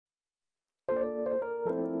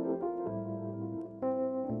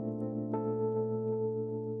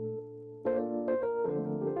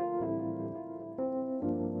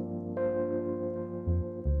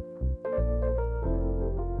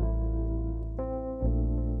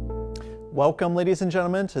Welcome, ladies and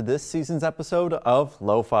gentlemen, to this season's episode of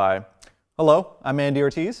LoFi. Hello, I'm Andy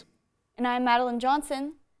Ortiz. And I'm Madeline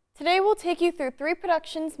Johnson. Today we'll take you through 3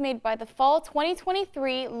 productions made by the fall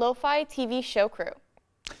 2023 LoFi TV show crew.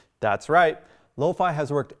 That's right. LoFi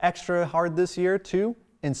has worked extra hard this year to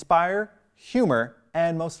inspire, humor,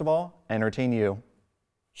 and most of all, entertain you.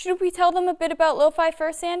 Should we tell them a bit about LoFi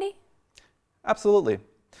first, Andy? Absolutely.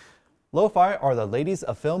 LoFi are the ladies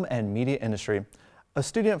of film and media industry. A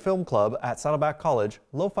student film club at Saddleback College,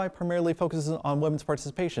 LoFi primarily focuses on women's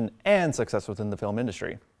participation and success within the film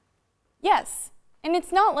industry. Yes, and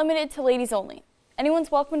it's not limited to ladies only. Anyone's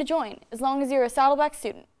welcome to join, as long as you're a Saddleback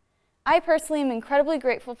student. I personally am incredibly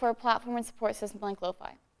grateful for a platform and support system like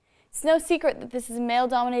LoFi. It's no secret that this is a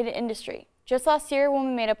male-dominated industry. Just last year,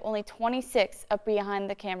 women made up only 26 of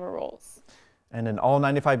behind-the-camera roles. And in all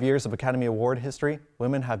 95 years of Academy Award history,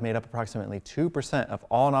 women have made up approximately 2% of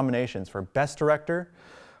all nominations for Best Director.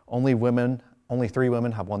 Only 3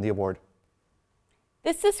 women have won the award.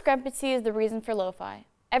 This discrepancy is the reason for LoFi.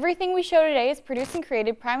 Everything we show today is produced and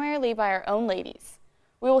created primarily by our own ladies.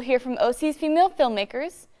 We will hear from OC's female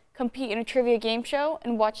filmmakers, compete in a trivia game show,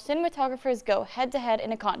 and watch cinematographers go head-to-head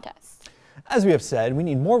in a contest. As we have said, we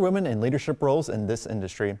need more women in leadership roles in this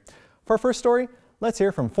industry. For our first story, let's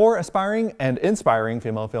hear from 4 aspiring and inspiring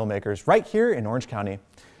female filmmakers right here in Orange County.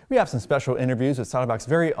 We have some special interviews with Saddleback's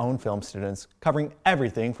very own film students, covering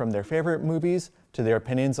everything from their favorite movies to their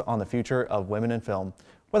opinions on the future of women in film.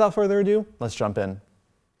 Without further ado, let's jump in.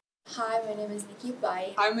 Hi, my name is Nikki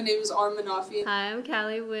Bai. Hi, my name is Armin Nafi. Hi, I'm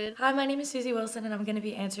Callie Wood. Hi, my name is Susie Wilson, and I'm going to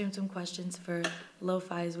be answering some questions for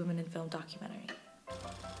LoFi's Women in Film documentary.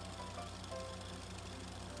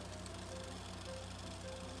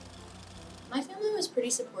 My family was pretty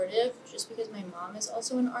supportive just because my mom is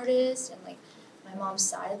also an artist and my mom's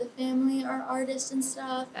side of the family are artists and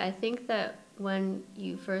stuff. I think that when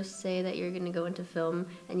you first say that you're going to go into film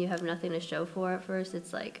and you have nothing to show for at first,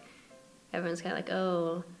 it's like everyone's kind of like,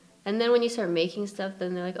 oh. And then when you start making stuff,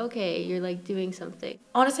 then they're like, okay, you're like doing something.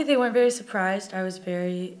 Honestly, they weren't very surprised. I was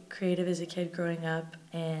very creative as a kid growing up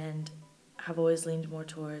and have always leaned more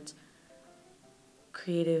towards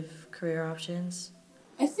creative career options.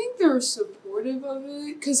 I think they were supportive of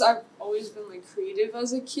it because I've always been like creative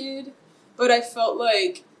as a kid, but I felt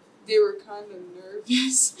like they were kind of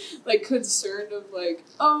nervous, like concerned of like,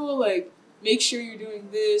 oh, like make sure you're doing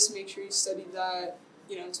this, make sure you study that,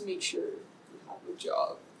 you know, to make sure you have a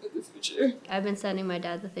job in the future. I've been sending my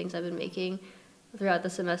dad the things I've been making throughout the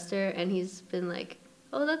semester, and he's been like,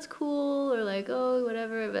 oh, that's cool, or like, oh,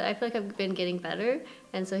 whatever, but I feel like I've been getting better,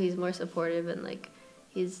 and so he's more supportive and like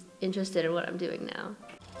he's interested in what I'm doing now.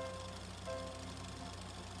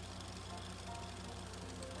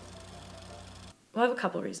 Well, I have a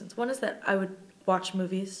couple reasons. One is that I would watch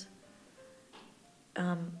movies,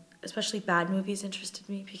 especially bad movies interested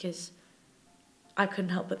me because I couldn't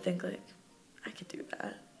help but think like, I could do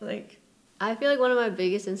that. Like, I feel like one of my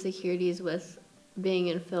biggest insecurities with being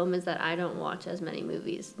in film is that I don't watch as many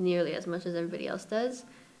movies, nearly as much as everybody else does.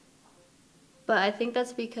 But I think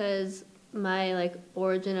that's because my like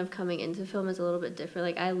origin of coming into film is a little bit different.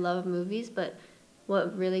 Like, I love movies, but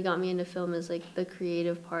what really got me into film is like the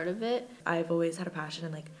creative part of it. I've always had a passion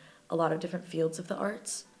in like a lot of different fields of the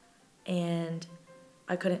arts, and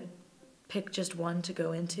I couldn't pick just one to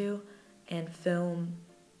go into, and film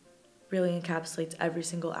really encapsulates every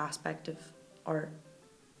single aspect of art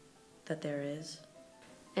that there is.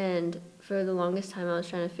 And for the longest time I was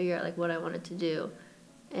trying to figure out like what I wanted to do,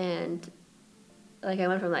 and like I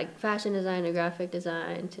went from like fashion design to graphic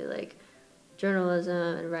design to like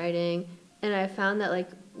journalism and writing. And I found that like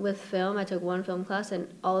with film, I took one film class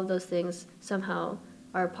and all of those things somehow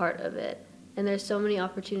are a part of it. And there's so many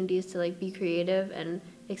opportunities to like be creative and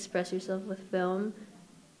express yourself with film,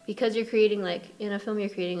 because you're creating like, in a film you're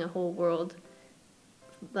creating a whole world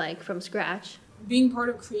like from scratch. Being part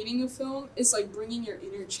of creating a film is like bringing your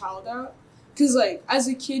inner child out. Because like as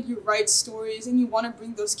a kid you write stories and you want to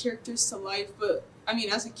bring those characters to life, but I mean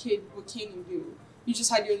as a kid what can you do? You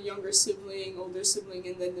just had your younger sibling, older sibling,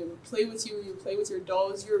 and then they would play with you, you play with your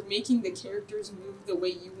dolls, you're making the characters move the way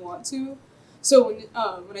you want to. So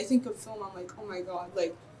when I think of film, I'm like, oh my god,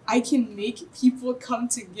 like, I can make people come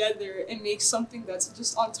together and make something that's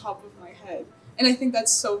just on top of my head. And I think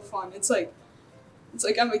that's so fun. It's like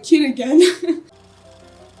I'm a kid again.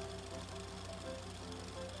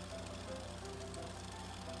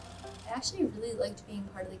 I actually really liked being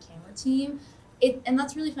part of the camera team. And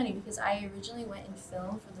that's really funny because I originally went in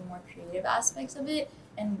film for the more creative aspects of it,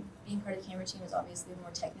 and being part of the camera team is obviously the more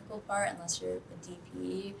technical part unless you're a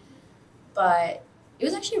DP. But it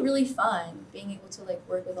was actually really fun being able to like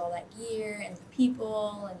work with all that gear and the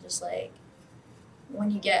people, and just like when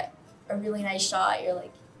you get a really nice shot, you're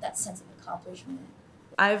like that sense of accomplishment.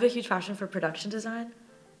 I have a huge passion for production design.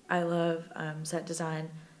 I love set design.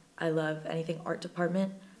 I love anything art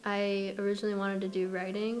department. I originally wanted to do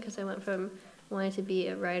writing because I went from wanting to be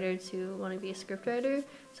a writer to wanting to be a scriptwriter.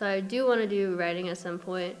 So I do want to do writing at some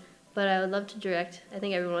point, but I would love to direct. I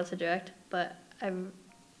think everyone wants to direct, but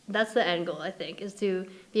that's the end goal, I think, is to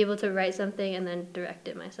be able to write something and then direct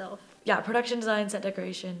it myself. Yeah, production design, set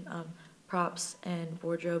decoration, props, and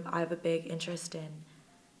wardrobe. I have a big interest in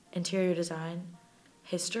interior design,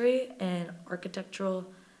 history, and architectural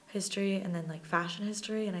history, and then like fashion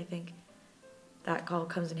history, and I think that all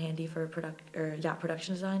comes in handy for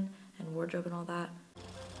production design and wardrobe and all that.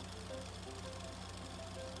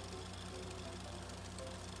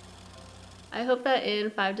 I hope that in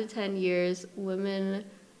 5 to 10 years, women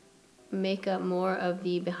make up more of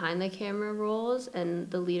the behind the camera roles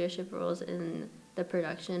and the leadership roles in the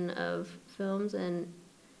production of films and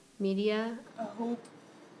media. I hope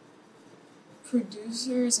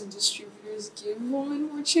producers and distributors give women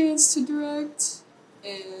more chance to direct,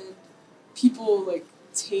 and people like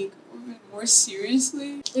take women more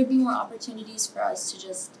seriously. There'd be more opportunities for us to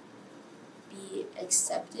just be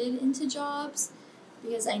accepted into jobs,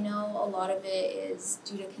 because I know a lot of it is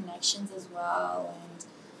due to connections as well, and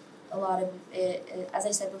a lot of it, as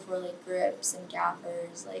I said before, like grips and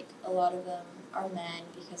gaffers, like a lot of them are men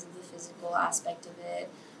because of the physical aspect of it.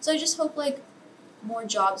 So I just hope like more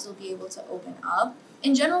jobs will be able to open up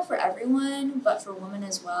in general for everyone, but for women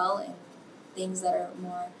as well, and things that are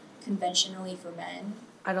more conventionally for men.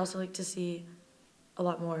 I'd also like to see a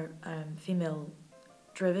lot more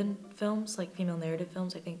female-driven films, like female narrative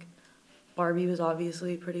films. I think Barbie was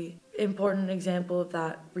obviously a pretty important example of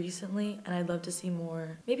that recently, and I'd love to see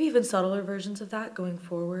more, maybe even subtler versions of that going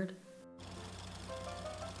forward.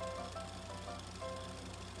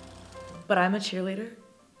 But I'm a cheerleader,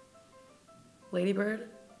 Lady Bird,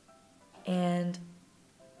 and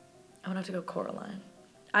I would have to go Coraline.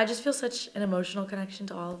 I just feel such an emotional connection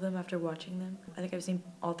to all of them after watching them. I think I've seen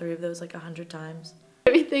all 3 of those like 100 times.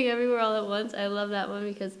 Everything Everywhere All at Once, I love that one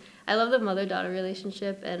because I love the mother-daughter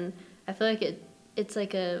relationship, and I feel like it's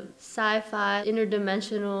like a sci-fi,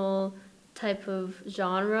 interdimensional type of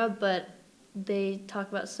genre, but they talk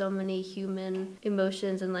about so many human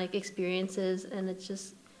emotions and like experiences, and it's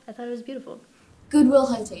just, I thought it was beautiful. Good Will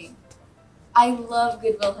Hunting. I love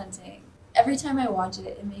Good Will Hunting. Every time I watch it,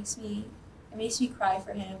 it makes me cry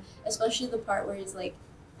for him, especially the part where he's like,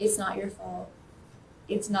 "It's not your fault.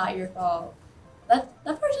 It's not your fault." That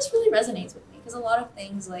part just really resonates with me, because a lot of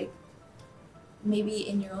things, like, maybe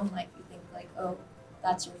in your own life you think like, "Oh,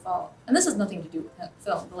 that's your fault." And this has nothing to do with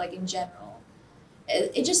film, but like in general,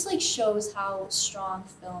 it just like shows how strong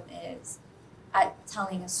film is at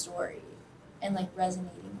telling a story and like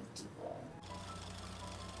resonating with people.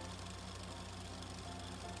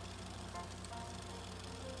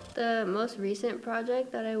 The most recent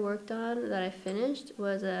project that I worked on that I finished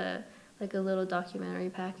was a little documentary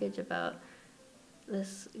package about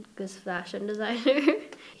this fashion designer.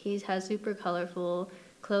 He has super colorful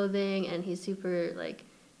clothing and he's super like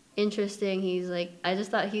interesting. He's like, I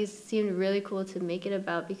just thought he seemed really cool to make it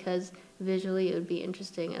about because visually it would be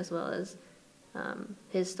interesting as well as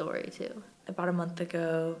his story too. About a month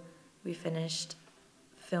ago, we finished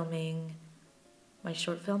filming my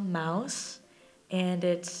short film Mouse. And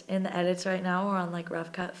it's in the edits right now. We're on like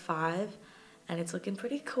rough cut 5, and it's looking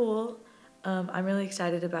pretty cool. I'm really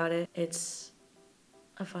excited about it. It's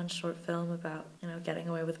a fun short film about, getting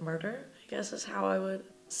away with murder, I guess is how I would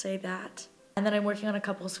say that. And then I'm working on a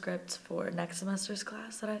couple scripts for next semester's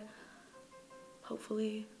class that I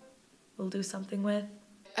hopefully will do something with.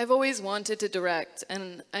 I've always wanted to direct,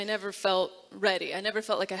 and I never felt ready. I never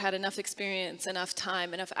felt like I had enough experience, enough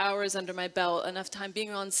time, enough hours under my belt, enough time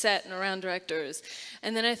being on set and around directors.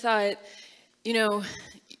 And then I thought,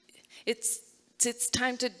 it's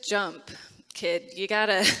time to jump, kid. You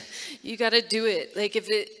gotta do it. Like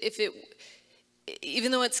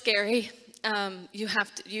even though it's scary, you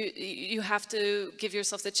have to give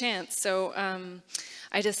yourself the chance. So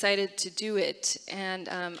I decided to do it, and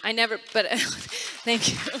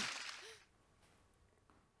thank you.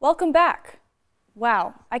 Welcome back.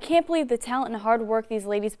 Wow, I can't believe the talent and hard work these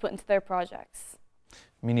ladies put into their projects.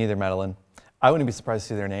 Me neither, Madeline. I wouldn't be surprised to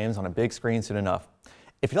see their names on a big screen soon enough.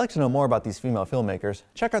 If you'd like to know more about these female filmmakers,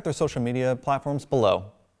 check out their social media platforms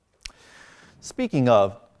below. Speaking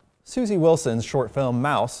of, Susie Wilson's short film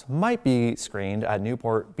Mouse might be screened at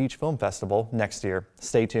Newport Beach Film Festival next year.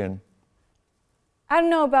 Stay tuned. I don't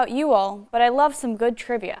know about you all, but I love some good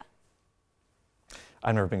trivia.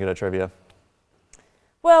 I've never been good at trivia.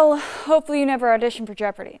 Well, hopefully you never audition for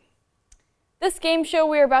Jeopardy! This game show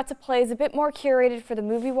we are about to play is a bit more curated for the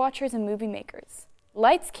movie watchers and movie makers.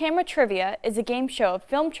 Lights, Camera, Trivia is a game show of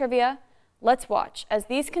film trivia. Let's watch as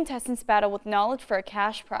these contestants battle with knowledge for a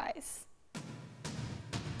cash prize.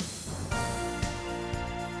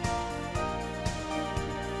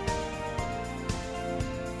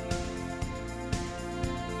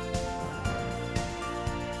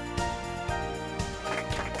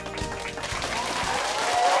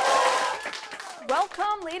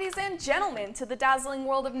 Welcome, ladies and gentlemen, to the dazzling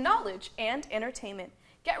world of knowledge and entertainment.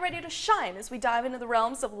 Get ready to shine as we dive into the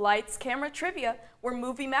realms of Lights, Camera, Trivia, where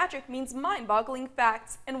movie magic means mind-boggling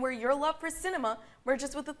facts, and where your love for cinema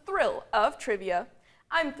merges with the thrill of trivia.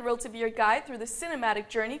 I'm thrilled to be your guide through the cinematic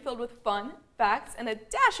journey filled with fun, facts, and a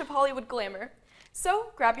dash of Hollywood glamour.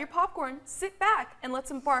 So grab your popcorn, sit back, and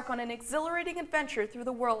let's embark on an exhilarating adventure through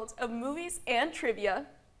the world of movies and trivia.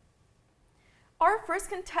 Our first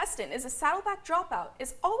contestant is a Saddleback dropout,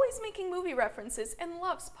 is always making movie references, and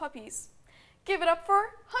loves puppies. Give it up for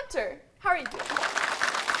Hunter. How are you doing?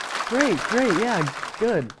 Great, yeah,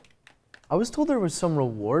 good. I was told there was some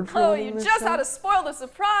reward for winning this you just show. had to spoil the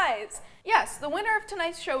surprise. Yes, the winner of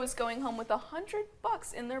tonight's show is going home with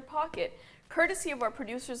 $100 in their pocket, courtesy of our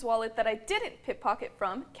producer's wallet that I didn't pickpocket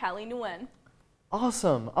from, Callie Nguyen.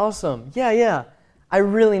 Awesome. Yeah. I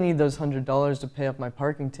really need those $100 to pay off my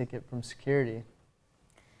parking ticket from security.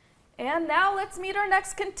 And now let's meet our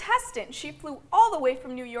next contestant. She flew all the way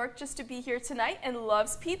from New York just to be here tonight and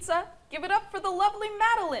loves pizza. Give it up for the lovely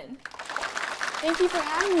Madeline. Thank you for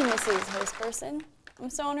having me, Mrs. Hostperson. I'm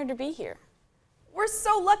so honored to be here. We're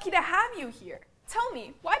so lucky to have you here. Tell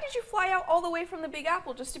me, why did you fly out all the way from the Big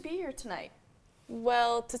Apple just to be here tonight?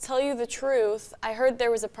 Well, to tell you the truth, I heard there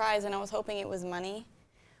was a prize and I was hoping it was money.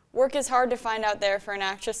 Work is hard to find out there for an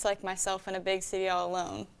actress like myself in a big city all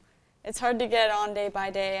alone. It's hard to get on day by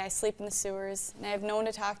day. I sleep in the sewers, and I have no one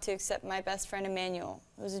to talk to except my best friend Emmanuel,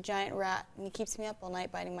 who's a giant rat, and he keeps me up all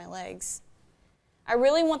night biting my legs. I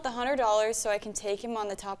really want the $100 so I can take him on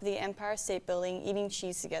the top of the Empire State Building eating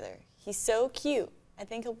cheese together. He's so cute. I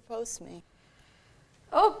think he'll propose to me.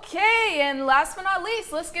 Okay, and last but not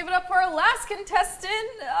least, let's give it up for our last contestant,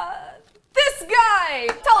 this guy.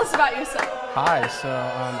 Tell us about yourself. Hi, so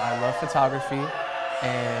I love photography,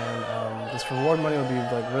 and this reward money would be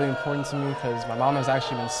really important to me because my mom has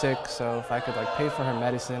actually been sick, so if I could pay for her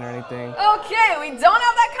medicine or anything. Okay, we don't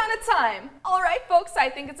have that kind of time. All right, folks, I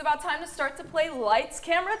think it's about time to start to play Lights,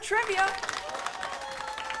 Camera, Trivia.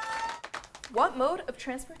 What mode of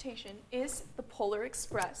transportation is the Polar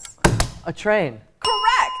Express? A train.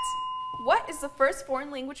 Correct! What is the first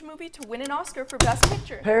foreign language movie to win an Oscar for Best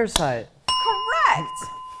Picture? Parasite. Correct!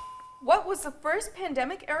 What was the first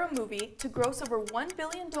pandemic-era movie to gross over $1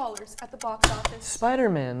 billion at the box office?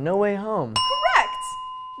 Spider-Man, No Way Home. Correct!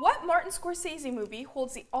 What Martin Scorsese movie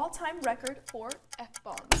holds the all-time record for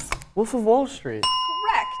F-bombs? Wolf of Wall Street.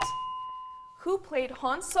 Correct! Who played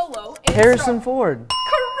Han Solo in Harrison Ford.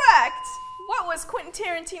 Correct! What was Quentin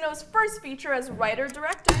Tarantino's first feature as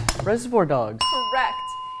writer-director? Reservoir Dogs. Correct!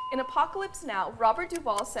 In Apocalypse Now, Robert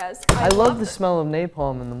Duvall says, I love the smell of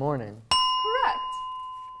napalm in the morning. Correct!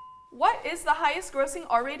 What is the highest grossing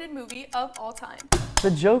R-rated movie of all time?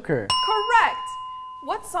 The Joker. Correct!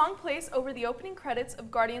 What song plays over the opening credits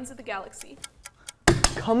of Guardians of the Galaxy?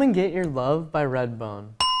 Come and Get Your Love by Redbone.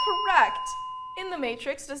 Correct! In The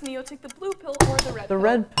Matrix, does Neo take the blue pill or the red pill? The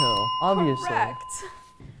red pill, obviously. Correct!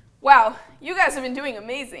 Wow, you guys have been doing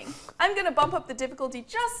amazing. I'm gonna bump up the difficulty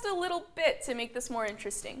just a little bit to make this more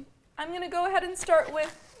interesting. I'm gonna go ahead and start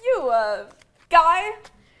with you, Guy.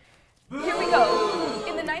 Here we go.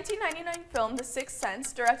 In the 1999 film The Sixth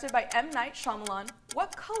Sense, directed by M. Night Shyamalan,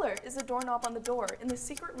 what color is the doorknob on the door in the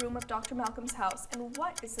secret room of Dr. Malcolm's house, and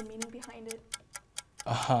what is the meaning behind it?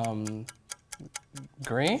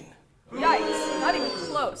 Green? Yikes, not even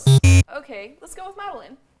close. Okay, let's go with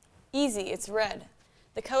Madeline. Easy, it's red.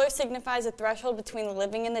 The color signifies a threshold between the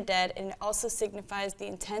living and the dead, and it also signifies the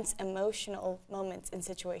intense emotional moments and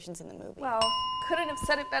situations in the movie. Wow, couldn't have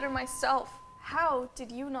said it better myself. How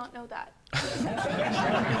did you not know that?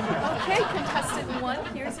 Okay, contestant one,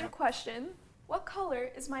 here's your question. What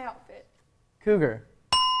color is my outfit? Cougar.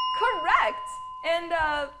 Correct! And,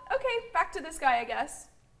 okay, back to this guy, I guess.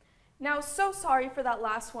 Now, so sorry for that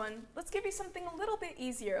last one. Let's give you something a little bit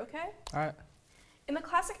easier, okay? All right. In the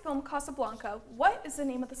classic film Casablanca, what is the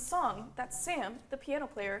name of the song that Sam, the piano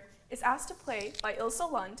player, is asked to play by Ilse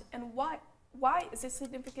Lund, and why is it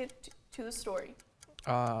significant to the story?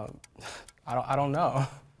 I don't know.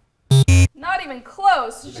 Not even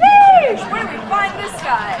close. Sheesh! Where do we find this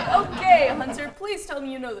guy? Okay, Hunter, please tell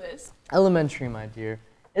me you know this. Elementary, my dear.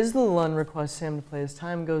 Isla Lund requests Sam to play as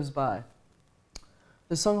time goes by.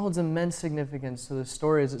 The song holds immense significance to the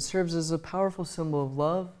story as it serves as a powerful symbol of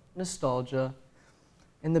love, nostalgia,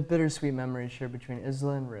 and the bittersweet memories shared between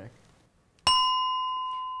Isla and Rick.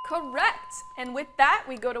 Correct. And with that,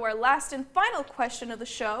 we go to our last and final question of the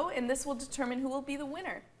show, and this will determine who will be the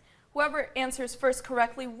winner. Whoever answers first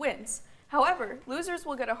correctly wins. However, losers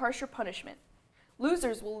will get a harsher punishment.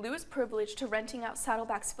 Losers will lose privilege to renting out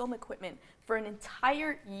Saddleback's film equipment for an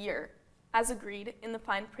entire year. As agreed in the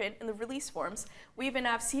fine print in the release forms, we even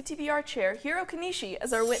have CTVR chair Hiro Kanishi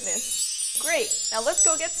as our witness. Great, now let's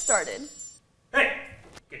go get started. Hey,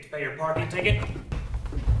 get to pay your parking ticket.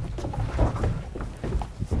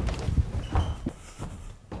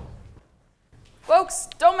 Folks,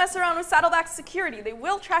 don't mess around with Saddleback's security. They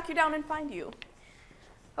will track you down and find you.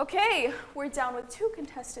 Okay, we're down with 2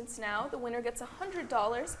 contestants now. The winner gets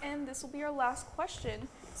 $100, and this will be our last question,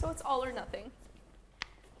 so it's all or nothing.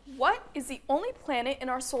 What is the only planet in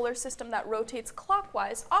our solar system that rotates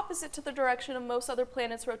clockwise opposite to the direction of most other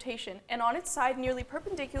planets' rotation and on its side nearly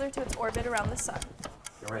perpendicular to its orbit around the sun?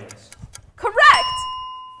 Uranus. Correct!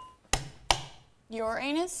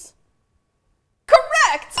 Uranus?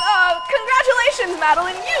 Correct! Congratulations,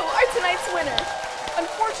 Madeline, you are tonight's winner.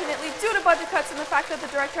 Unfortunately, due to budget cuts and the fact that the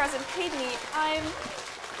director hasn't paid me, I'm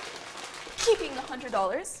keeping the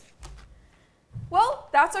 $100. Well,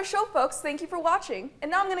 that's our show, folks. Thank you for watching. And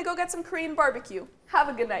now I'm gonna go get some Korean barbecue. Have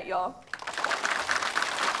a good night, y'all.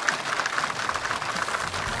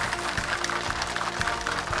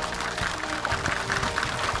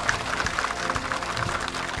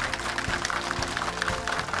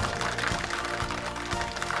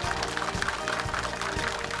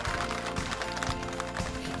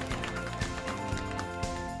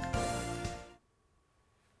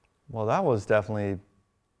 Well, that was definitely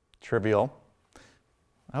trivial.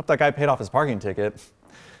 I hope that guy paid off his parking ticket.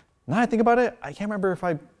 Now I think about it, I can't remember if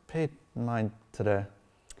I paid mine today.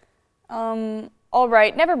 All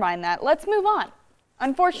right, never mind that. Let's move on.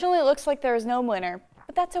 Unfortunately, it looks like there is no winner,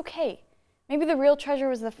 but that's okay. Maybe the real treasure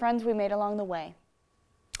was the friends we made along the way.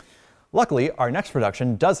 Luckily, our next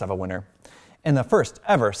production does have a winner. In the first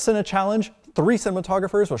ever Cine Challenge, 3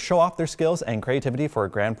 cinematographers will show off their skills and creativity for a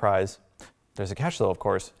grand prize. There's a catch though, of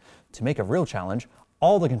course. To make a real challenge,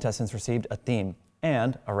 all the contestants received a theme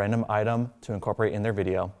and a random item to incorporate in their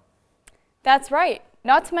video. That's right,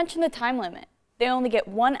 not to mention the time limit. They only get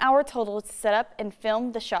 1 hour total to set up and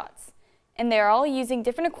film the shots. And they're all using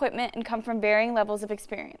different equipment and come from varying levels of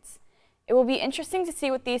experience. It will be interesting to see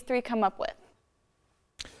what these 3 come up with.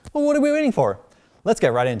 Well, what are we waiting for? Let's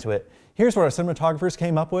get right into it. Here's what our cinematographers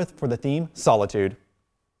came up with for the theme Solitude.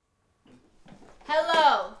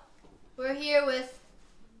 Hello, we're here with...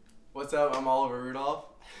 What's up? I'm Oliver Rudolph.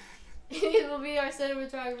 He will be our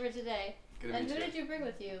cinematographer today. Good to And meet who you. did you bring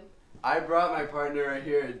with you? I brought my partner right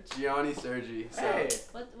here, Gianni Sergi. So. Hey,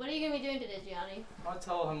 What are you going to be doing today, Gianni? I'll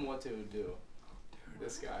tell him what to do.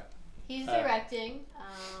 This guy. He's directing,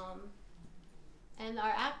 and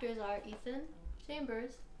our actors are Ethan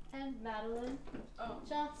Chambers and Madeline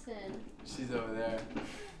Johnson. She's over there.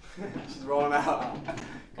 She's rolling out.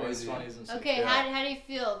 Always funny, isn't she? Okay, Yeah. how do you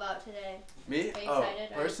feel about today? Me? Are you excited? Are you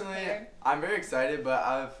Personally, prepared? I'm very excited,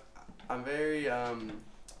 but I'm very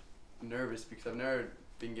nervous because I've never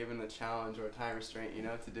been given a challenge or a time restraint, you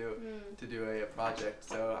know, to do a project.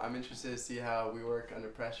 So I'm interested to see how we work under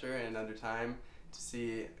pressure and under time to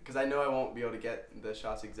see, because I know I won't be able to get the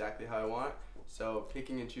shots exactly how I want. So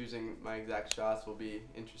picking and choosing my exact shots will be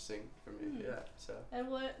interesting for me. Yeah. So. And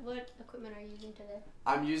what equipment are you using today?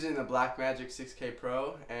 I'm using the Blackmagic 6K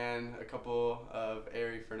Pro and a couple of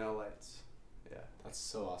Arri Fresnel lights. Yeah. That's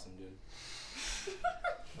so awesome, dude.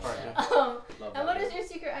 Partner. And what is your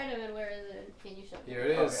secret item and where is it? Can you show me? Here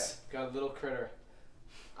it is. Got a little critter.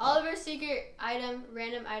 Oliver's secret item,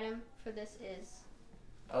 random item for this is?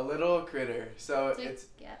 A little critter. So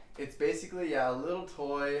Yeah. it's basically a little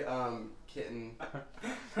toy kitten.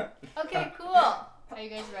 Okay, cool. Are you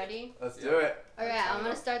guys ready? Let's do it. Alright, I'm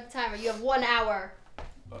gonna start the timer. You have 1 hour.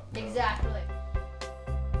 Exactly.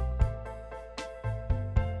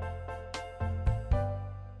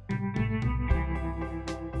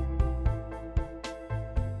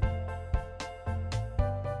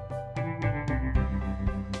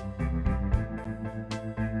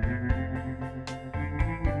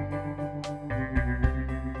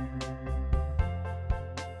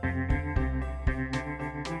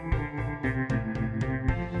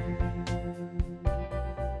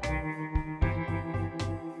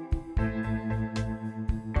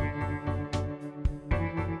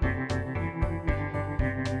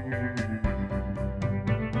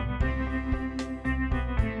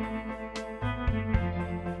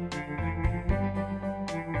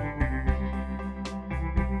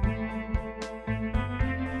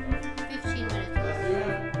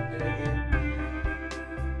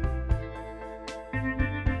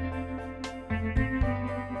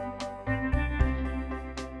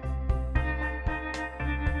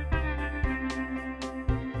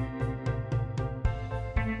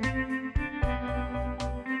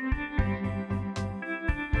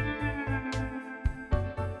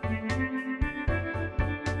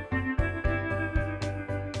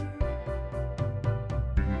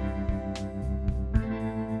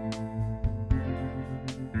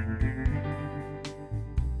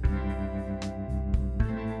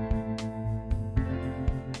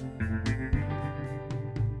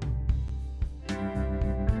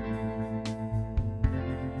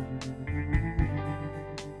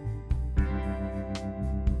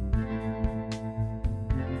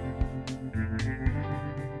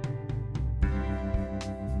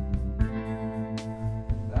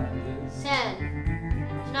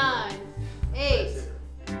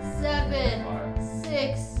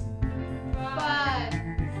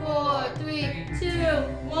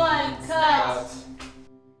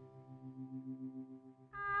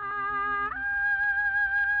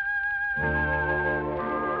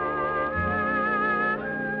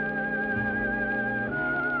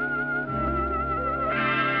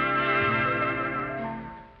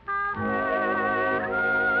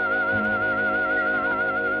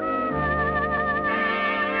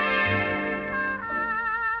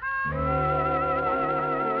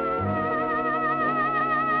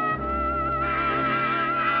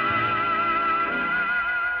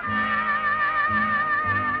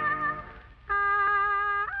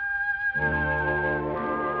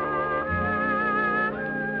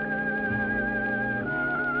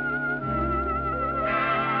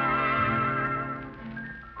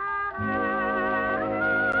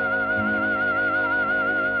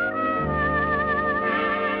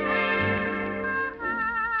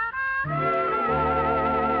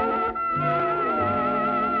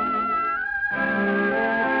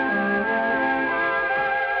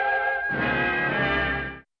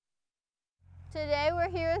 we're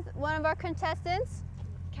here with one of our contestants,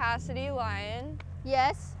 Cassidy Lyon.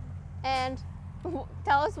 Yes, and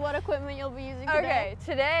tell us what equipment you'll be using today. Okay,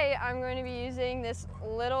 today I'm going to be using this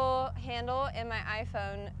little handle in my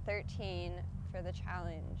iPhone 13 for the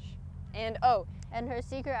challenge. And oh, and her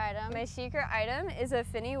secret item? My secret item is a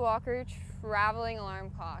Finney Walker traveling alarm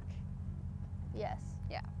clock. Yes.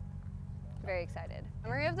 Yeah. Very excited. The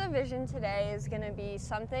summary of the vision today is going to be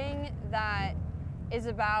something that is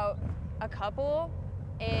about a couple,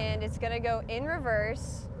 and it's going to go in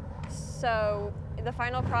reverse. So the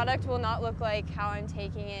final product will not look like how I'm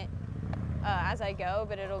taking it as I go,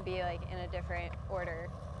 but it'll be like in a different order,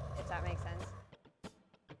 if that makes sense.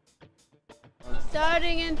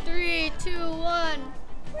 Starting in 3, 2, 1.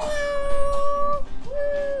 Woo!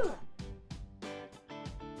 Woo!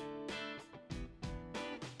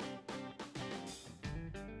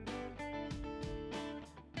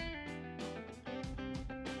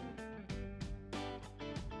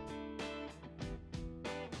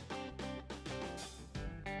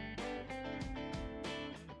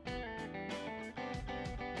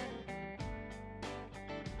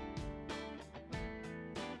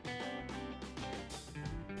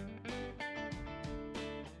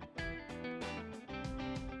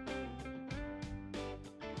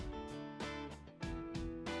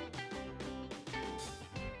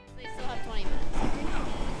 They still have 20 minutes.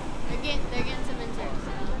 They're getting some inserts.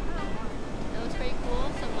 That was pretty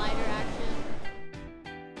cool. Some lighter action.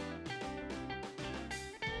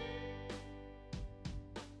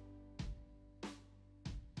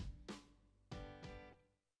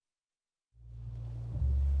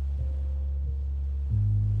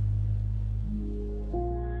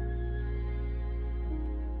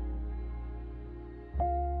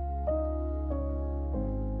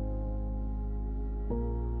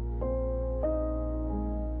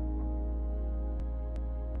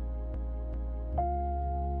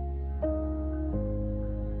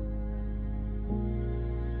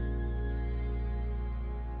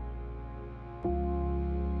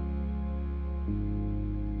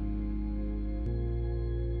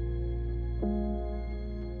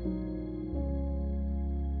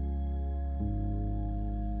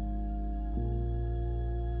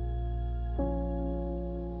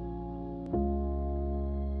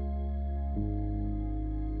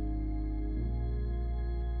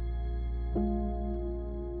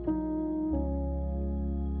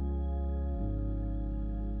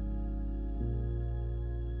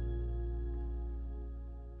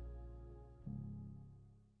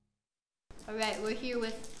 All right, we're here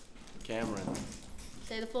with Cameron.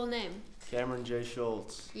 Say the full name. Cameron J.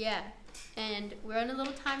 Schultz. Yeah, and we're on a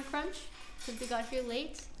little time crunch since we got here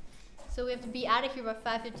late, so we have to be out of here by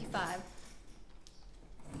 5:55.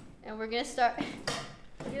 And we're gonna start.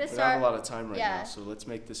 We have a lot of time right now, so let's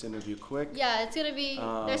make this interview quick. Yeah, it's gonna be.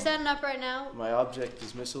 They're setting up right now. My object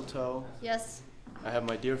is mistletoe. Yes. I have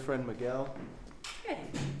my dear friend Miguel.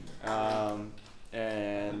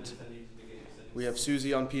 And we have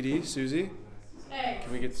Susie on PD. Susie. Hey.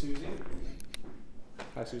 Can we get Susie?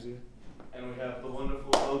 Hi, Susie. And we have the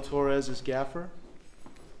wonderful Lo Torres as gaffer.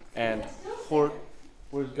 And Go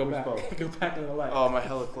back in the light. Oh, my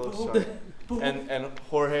hella close, sorry. And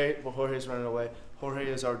Jorge, well, Jorge's running away.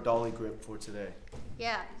 Jorge is our dolly grip for today.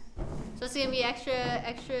 Yeah. So it's gonna be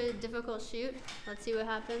extra difficult shoot. Let's see what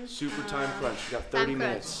happens. Super time crunch. You got 30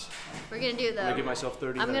 minutes. We're gonna do though. I'm gonna give myself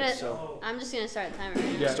 30 minutes. So. I'm just gonna start the timer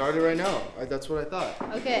right now. Yeah, start it right now. That's what I thought.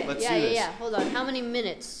 Okay. Let's do this. Yeah. Hold on. How many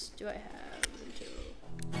minutes do I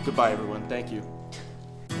have? Goodbye, everyone. Thank you.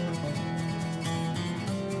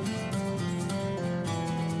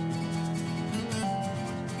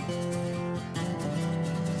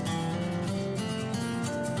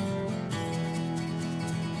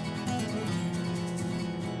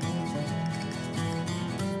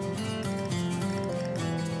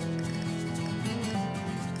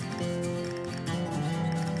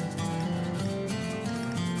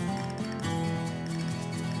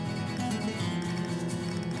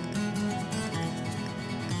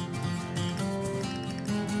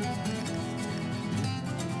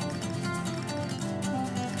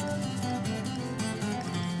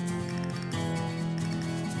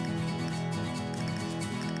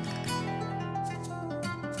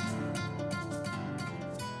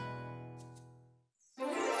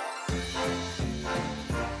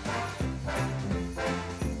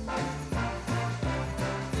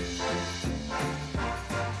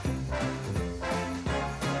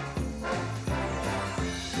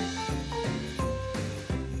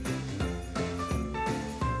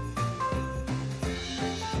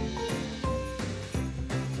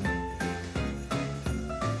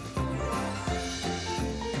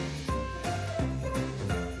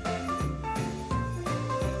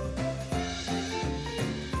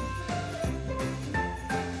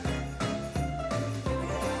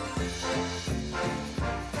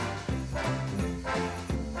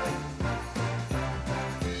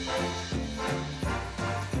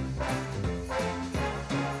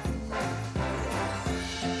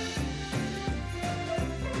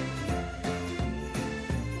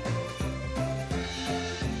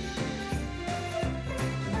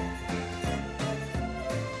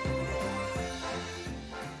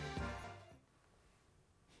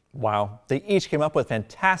 Wow, they each came up with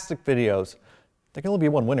fantastic videos. There can only be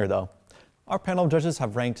one winner though. Our panel of judges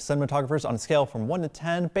have ranked cinematographers on a scale from 1 to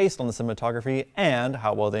 10 based on the cinematography and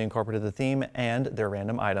how well they incorporated the theme and their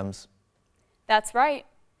random items. That's right.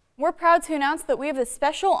 We're proud to announce that we have the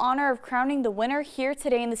special honor of crowning the winner here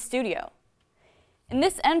today in the studio. In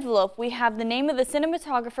this envelope, we have the name of the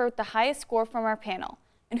cinematographer with the highest score from our panel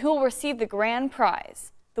and who will receive the grand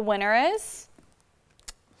prize. The winner is...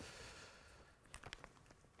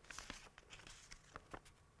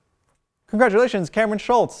 Congratulations, Cameron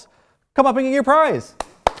Schultz. Come up and get your prize.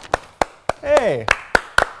 Hey,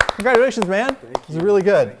 congratulations, man. This is really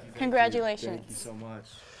good. Congratulations. Thank you so much.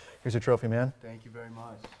 Here's your trophy, man. Thank you very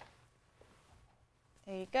much.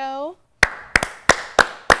 There you go.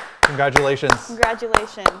 Congratulations.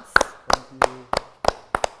 Congratulations. Thank you.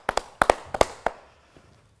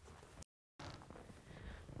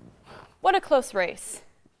 What a close race.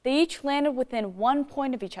 They each landed within 1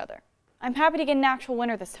 point of each other. I'm happy to get an actual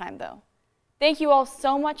winner this time, though. Thank you all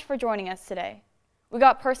so much for joining us today. We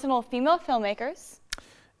got personal female filmmakers.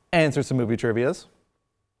 Answered some movie trivias.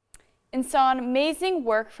 And saw amazing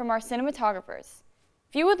work from our cinematographers.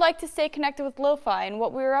 If you would like to stay connected with LoFi and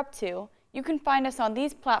what we are up to, you can find us on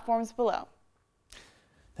these platforms below.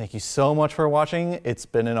 Thank you so much for watching. It's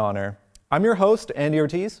been an honor. I'm your host, Andy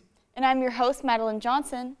Ortiz. And I'm your host, Madeline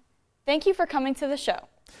Johnson. Thank you for coming to the show.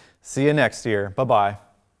 See you next year. Bye-bye.